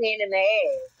 Kyra is a pain in the ass.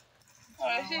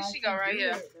 Oh, here she go right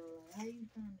here.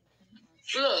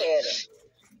 Look.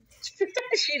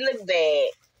 She look bad.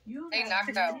 They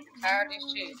knocked out. Tired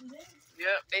as shit.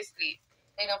 Yep, they sleep.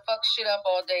 They done fuck shit up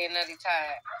all day and now they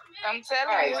tired. I'm telling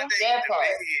Right, you. that part.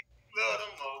 Love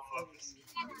them motherfuckers.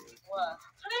 What?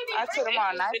 I took them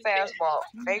on a nice fast walk.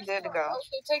 They good to go.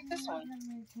 Okay, take this one.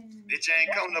 Bitch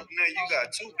ain't coming up in there. You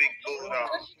got 2 big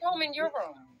bulldogs. Home in your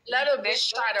room. Let a bitch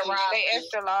try to rob. They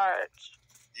extra large.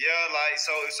 Yeah, like,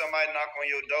 so if somebody knock on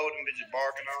your door, them bitches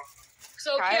barking off.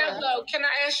 So, Kevlo, can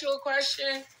I ask you a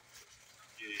question?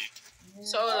 Yeah.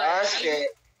 So, like, shit.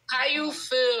 how you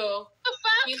feel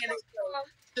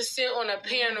to sit on a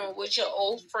panel with your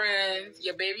old friends,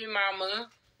 your baby mama,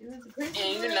 and,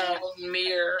 you know,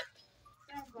 Mir?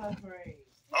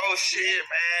 Oh, shit,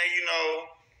 man, you know,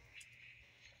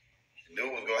 knew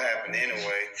it was gonna happen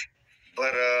anyway.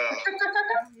 But,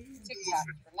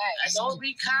 Don't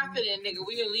be confident, nigga.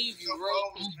 We'll leave you,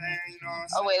 bro. man, you know what I'm Oh,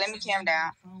 saying? wait, let me calm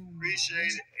down.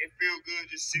 Appreciate it. It feel good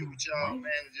to sit with y'all, man,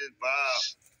 and just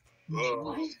vibe.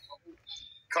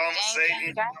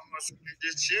 Conversating,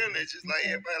 just chilling, just like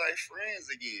everybody like friends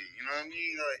again. You know what I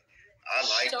mean? Like, I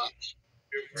like it.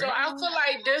 So I feel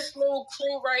like this little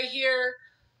crew right here,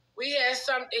 we had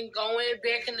something going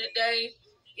back in the day,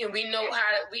 and we know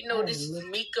this is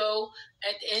Miko.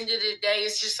 At the end of the day,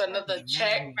 it's just another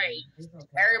check.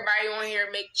 Everybody on here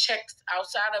make checks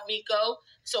outside of Miko,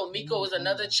 so Miko is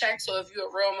another check. So if you're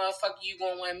a real motherfucker, you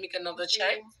gonna want to make another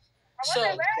check. So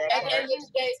at the end of the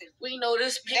day, we know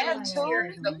this panel here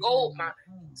is the gold mine.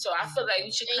 So I feel like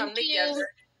we should come together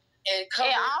and cover.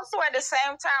 And also at the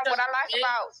same time, what I like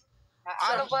about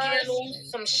all of us,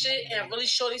 some shit, and really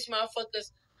show these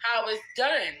motherfuckers how it's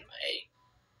done.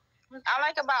 Like, I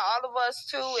like about all of us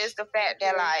too is the fact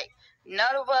that like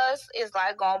none of us is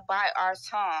like gonna bite our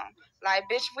tongue. Like,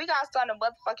 bitch, we got something to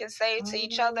motherfucking say to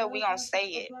each other, we gonna say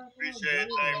it. Appreciate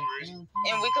it,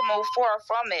 and we can move forward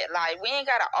from it. Like, we ain't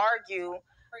gotta argue,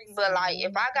 but like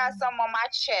if I got something on my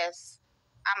chest,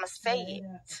 I'ma say it,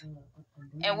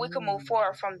 and we can move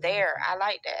forward from there. I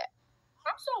like that.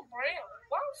 I'm so brown.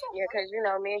 Why I'm so Yeah, because, you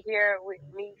know, me here, and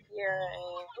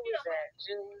who was that?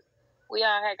 Julie. We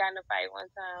all had gotten a fight one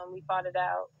time. We fought it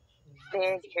out.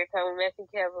 Then here comes Messy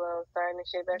Kevlo starting the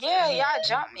shit back. Yeah, y'all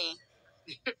jumped me.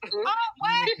 Oh,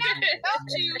 what?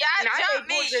 Don't you? Y'all jumped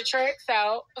me. Pulled the tracks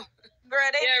out. Girl,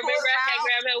 they pulled remember I out.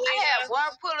 grabbed her I had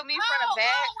one pulling me from the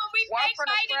back, when we one fake from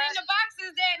the fighting in front. the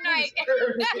boxes that night.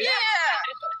 Yeah.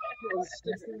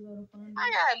 I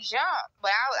got jumped,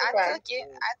 but I took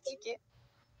it.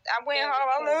 I went home.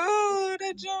 I'm like, oh,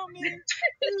 they jumped me. At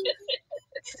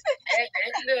the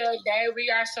end of the day, we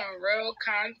got some real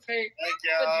content. Thank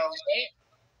y'all.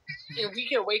 And we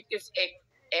can wake this act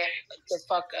the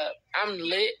fuck up. I'm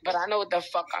lit, but I know what the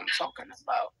fuck I'm talking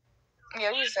about.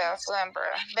 Yeah, we used to have fun, bro.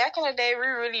 Back in the day, we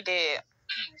really did.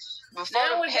 Before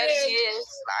Nowadays, the petty years,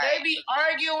 they like, be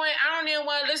arguing. I don't even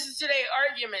want to listen to their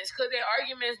arguments because their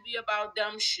arguments be about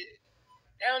dumb shit.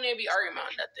 They don't even be arguing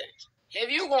about nothing. If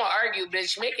you gonna argue,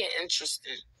 bitch, make it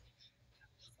interesting.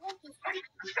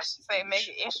 say make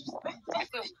it interesting.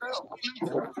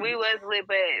 We was lit,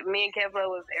 but me and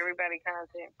Kevlo was everybody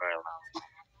content for a long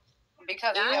time.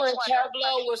 Because You and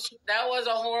Kevlo that was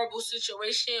a horrible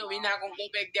situation. We're not gonna go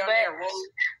back down that road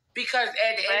because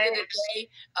at the end of the day,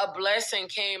 a blessing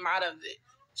came out of it.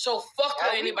 So fuck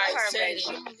what anybody said.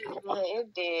 Yeah,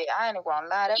 it did. I ain't gonna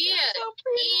lie.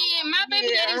 And my baby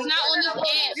daddy's not on this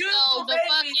app, so the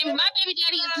fuck. And my baby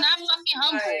daddy is not fucking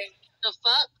humble. The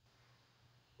fuck.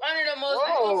 One of the most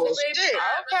beautiful babies.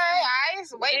 Okay,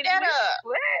 Ice, wake that up.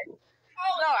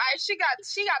 No, she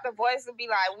got the voice to be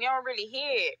like, we don't really hear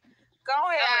it. Go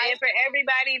ahead. And for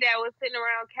everybody that was sitting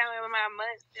around counting my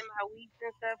months and my weeks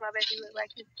and stuff, my baby looked like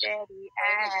his daddy.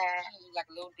 like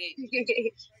a little dick.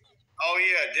 Oh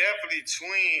yeah, definitely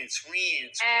twins.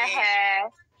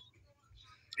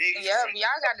 Yep,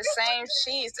 y'all got the same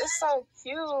sheets. It's so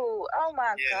cute. Oh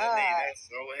my god. That's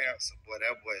so handsome, boy.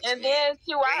 That boy. And then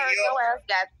I heard your ass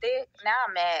got thick. Now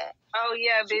I'm mad. Oh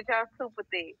yeah, bitch, I'm super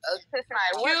thick.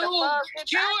 Like, what the fuck?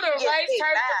 Cute, the right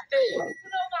type of thing.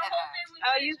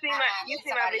 Oh, you see my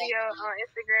video on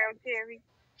Instagram, Terry?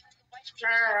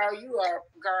 Girl, you are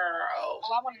girl.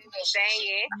 Oh, I want to do that. Dang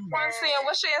it. Francine,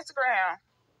 what's your Instagram?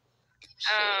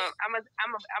 I'm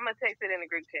gonna text it in the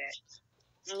group chat.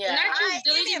 Yeah. Not you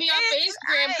deleting me off of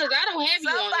Instagram because I don't have you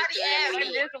on Instagram. I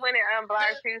just went and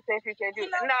unblocked you since you said you.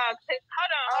 No, hold on.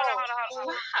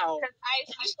 Wow.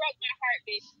 Because you broke my heart,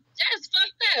 bitch. That's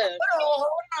fucked up. Hold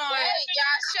on. Wait,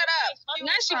 y'all, shut up.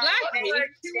 Now she blocked me.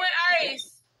 She went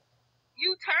ice.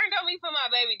 You turned on me for my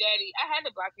baby daddy. I had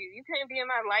to block you. You couldn't be in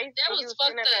my life. That was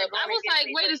fucked up. I was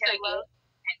like, wait a second.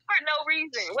 For no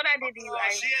reason. What I did to you,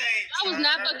 Ice? Y'all was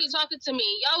not fucking talking to me.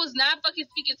 Y'all was not fucking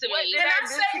speaking to me. Can I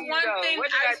say one thing,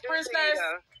 Ice Princess?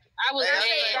 I was mad.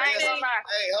 Hey,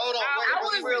 hold on. I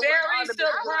was very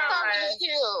surprised.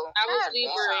 I was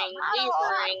Libra,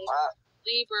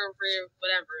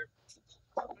 whatever.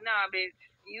 Nah, bitch.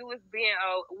 You was being a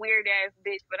weird ass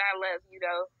bitch, but I love you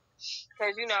though.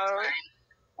 Cause you know,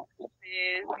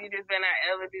 you just better not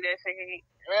ever do that shit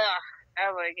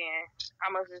ever again.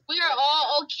 We are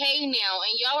all okay now,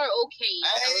 and y'all are okay.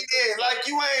 Like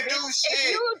you ain't do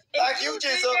shit. Like you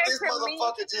just up this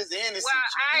motherfucker just innocent. Well,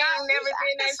 I ain't never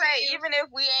been that say, even if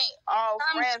we ain't all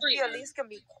friends, we at least can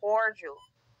be cordial.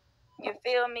 You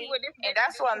feel me? And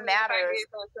that's what matters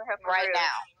right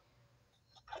now.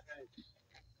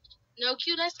 No,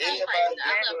 Q, that's my friend. I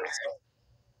love her.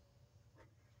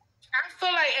 I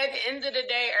feel like at the end of the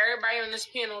day, everybody on this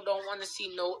panel don't want to see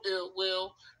no ill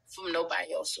will from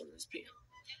nobody else on this panel.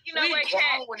 You know what,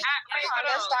 Kat? We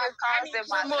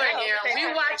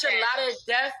watch a lot of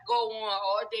death go on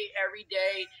all day, every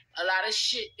day. A lot of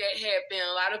shit that happen.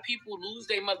 A lot of people lose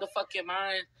their motherfucking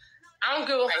mind. I don't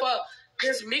give a fuck.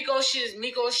 This Miko shit is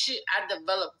Miko shit. I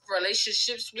develop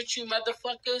relationships with you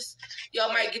motherfuckers. Y'all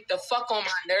might get the fuck on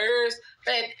my nerves.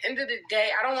 But at the end of the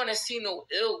day, I don't want to see no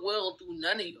ill will do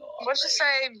none of y'all. What you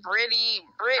say, Britty?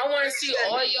 I want to see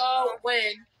all y'all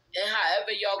win. And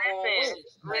however y'all going to win.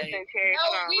 Listen, Cherry. No,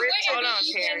 we waiting to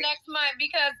even next month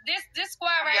because this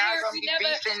squad right here, we never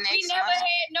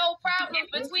had no problems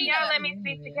between y'all. Let me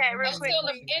speak to Kat real quick. Until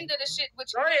the end of the shit,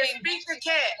 which go ahead, speak to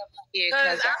Kat.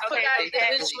 Because I forgot the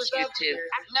bitch was up here.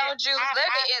 No, Juice, let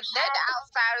the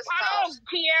outsiders talk. Hold on,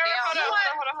 Kiara. Hold on.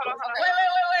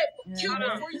 Wait. Q,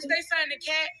 before you say something to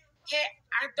Kat,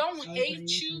 I don't hate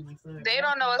you. They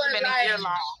don't know it's been a year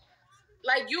long.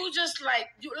 Like, you just,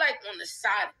 you on the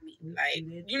side of me. Like,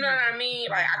 you know what I mean?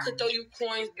 Like, I could throw you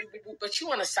coins, but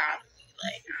you on the side of me.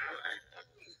 Like,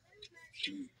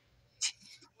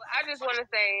 well, I just want to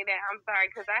say that I'm sorry,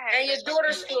 because I had... And your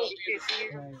daughter's still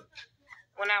beautiful.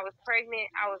 When I was pregnant,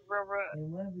 I was real rough.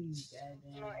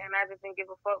 And I just didn't give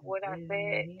a fuck what I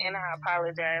said, and I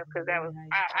apologize, because that was...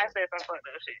 I said some fucked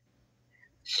up shit.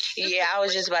 Yeah, I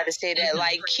was just about to say that.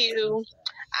 Like, Q,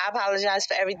 I apologize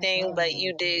for everything, but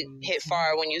you did hit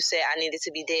far when you said I needed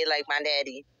to be dead like my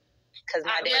daddy. Because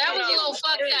my daddy... that was a little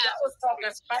fucked up. That was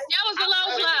a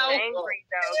little loud. Angry,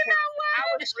 though. You know what? I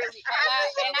was really...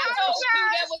 and I told you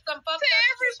there was some fucked up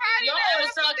everybody. Y'all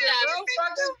was fucked up. So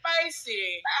fucking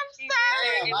spicy. I'm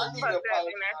sorry. And I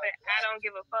said, I don't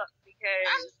give a fuck. Because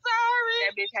I'm sorry.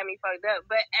 That bitch had me fucked up.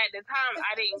 But at the time,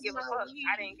 I didn't give a fuck. I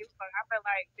felt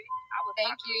like, bitch, I was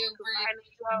talking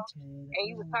and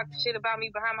you was talking shit about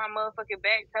me behind my motherfucking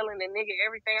back, telling the nigga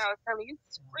everything I was telling you.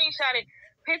 Screenshotted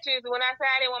pictures when I said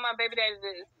I didn't want my baby daddy to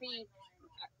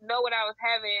know what I was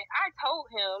having. I told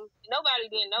him.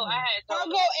 Nobody didn't know. I had told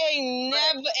him. Ain't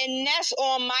never, and that's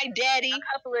on my daddy. A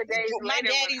couple of days my later,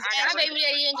 daddy's my baby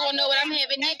daddy ain't gonna know what I'm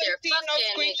having either. Fuck no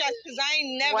screenshots, because I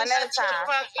ain't never no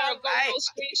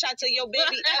screenshots of your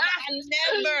baby ever. I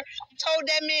never told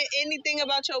that man anything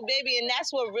about your baby, and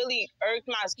that's what really irked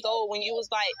my soul when you was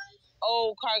like,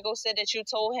 oh, Cargo said that you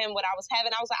told him what I was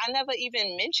having. I was like, I never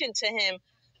even mentioned to him.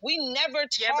 We never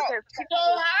talked. So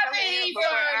how did he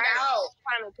find out?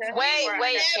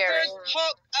 Wait, Sherry.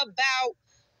 Talked about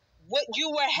what you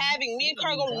were having. Me and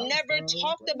Cargo never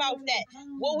talked about that.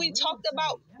 What we talked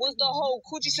about was the whole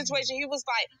coochie situation. He was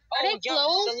like, oh,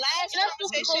 yo, the last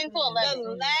conversation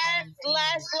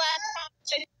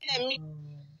that me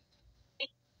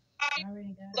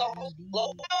the whole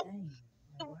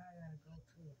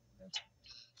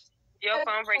your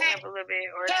phone breaking up a little bit.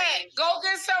 Kat, go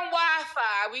get some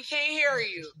Wi-Fi. We can't hear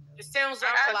you. It sounds like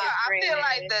a lot. I feel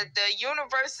like the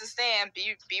universe is saying,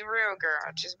 be real, girl.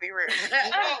 Just be real.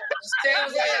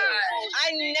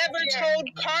 I never told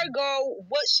Cargo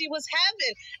what she was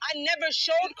having. I never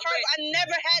showed Cargo. I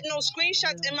never had no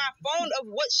screenshots in my phone of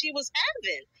what she was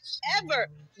having. Ever.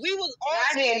 We was all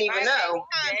I didn't even know.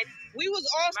 We was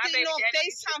all sitting on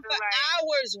FaceTime for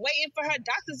hours waiting for her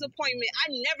doctor's appointment.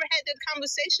 I never had that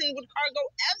conversation with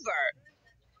Cargo ever.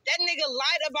 That nigga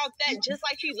lied about that just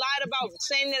like he lied about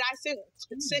saying that I sent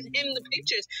him the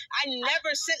pictures. I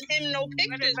never sent him no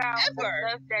pictures ever.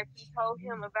 The stuff that you told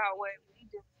him about what we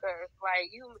discussed,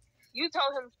 like you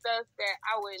told him stuff that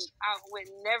I would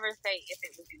never say if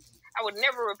it was you. I would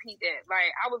never repeat that.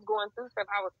 Like, I was going through stuff.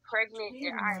 I was pregnant,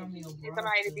 and I needed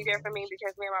somebody to be there for me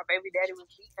because me and my baby daddy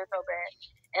was beefing so bad.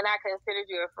 And I considered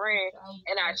you a friend,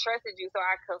 and I trusted you, so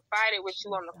I confided with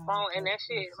you on the phone, and that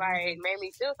shit, like, made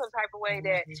me feel some type of way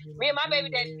that me and my baby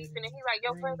daddy beefing, and he's like,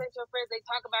 your friends ain't your friends, they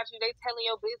talk about you, they telling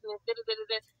your business,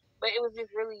 da-da-da-da-da. But it was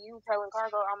just really you telling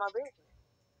Cargo all my business.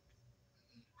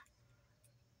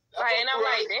 Like, and I'm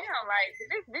like, damn, like,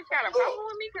 this bitch got a problem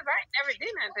with me because I ain't never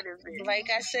did nothing to this bitch. Like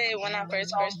I said, when I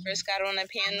first got on the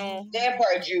panel, that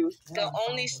part, Juice. The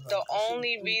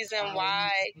only reason why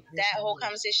that whole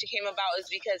conversation came about is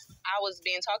because I was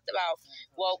being talked about.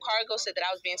 Well, Cargo said that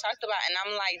I was being talked about, and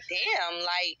I'm like, damn,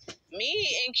 like, me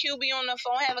and Q be on the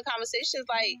phone having conversations,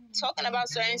 like, talking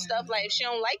about certain stuff. Like, if she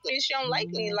don't like me, she don't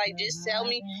like me. Like, just tell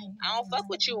me I don't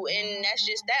fuck with you, and that's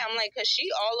just that. I'm like, because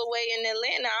she all the way in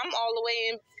Atlanta, I'm all the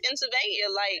way in Pennsylvania.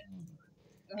 Like,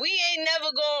 we ain't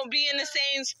never gonna be in the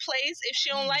same place. If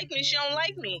she don't like me, she don't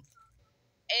like me.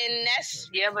 And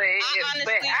that's, yeah, but I'm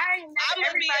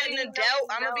gonna be an adult.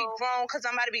 I'm gonna be grown because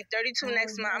I'm about to be 32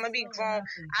 next month. I'm gonna be grown.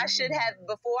 I should have,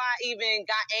 before I even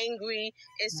got angry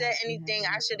and said anything,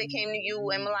 I should have came to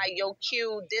you and been like, yo,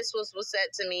 Q, this was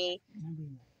said to me.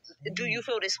 Do you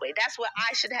feel this way? That's what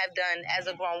I should have done as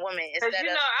a grown woman. Because,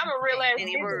 you know, I'm a real ass bitch.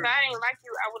 If I ain't like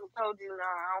you, I would have told you, no,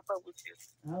 I don't fuck with you.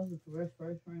 I was the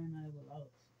first friend I ever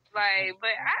lost. Like,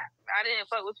 but I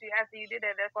didn't fuck with you after you did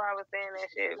that. That's why I was saying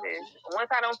that shit, bitch. Once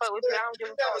I don't fuck with you, I don't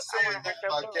give a fuck. I want to hurt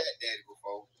your feelings. Daddy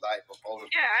before.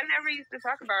 Yeah, I never used to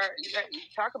talk about you.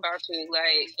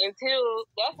 Like, until,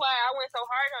 that's why I went so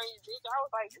hard on you, bitch. I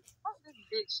was like, fuck this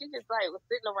bitch. She just, like, was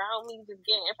sitting around me just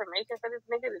getting information for this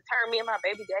nigga to turn me and my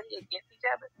baby daddy against each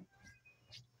other.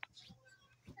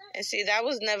 And see, that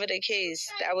was never the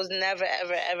case. That was never,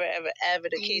 ever, ever, ever, ever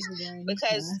the case.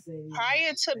 Because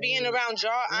prior to being around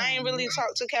y'all, I ain't really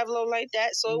talked to Kevlo like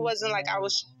that. So it wasn't like I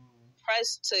was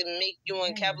pressed to make you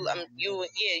and Kevlo, you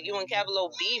and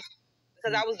Kevlo beef.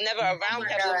 Because I was never around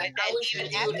Kevlo like that.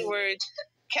 Even afterwards,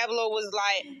 Kevlo was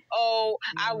like, oh,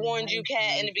 I warned you,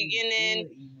 Kat, in the beginning,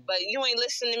 but you ain't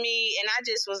listening to me. And I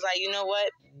just was like, you know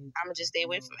what? I'm going to just stay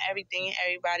away from everything and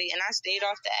everybody. And I stayed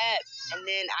off the app. And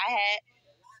then I had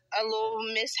a little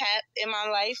mishap in my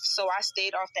life, so I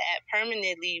stayed off the app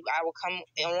permanently. I would come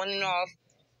on and off,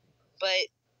 but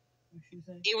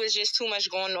it was just too much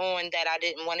going on that I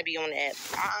didn't want to be on the app.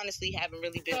 I honestly haven't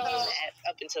really been on the app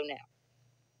up until now.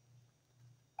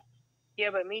 Yeah,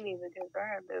 but me neither, because I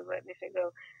have to let this shit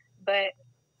go. But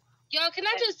yo, can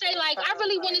I just say, like, I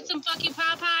really wanted some fucking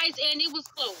Popeyes and it was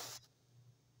closed.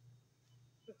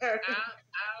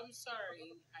 I'm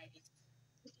sorry.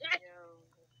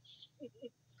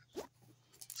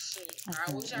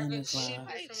 I wish I could ship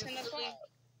it from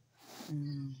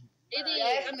It is.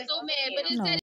 I'm so mad, but it's that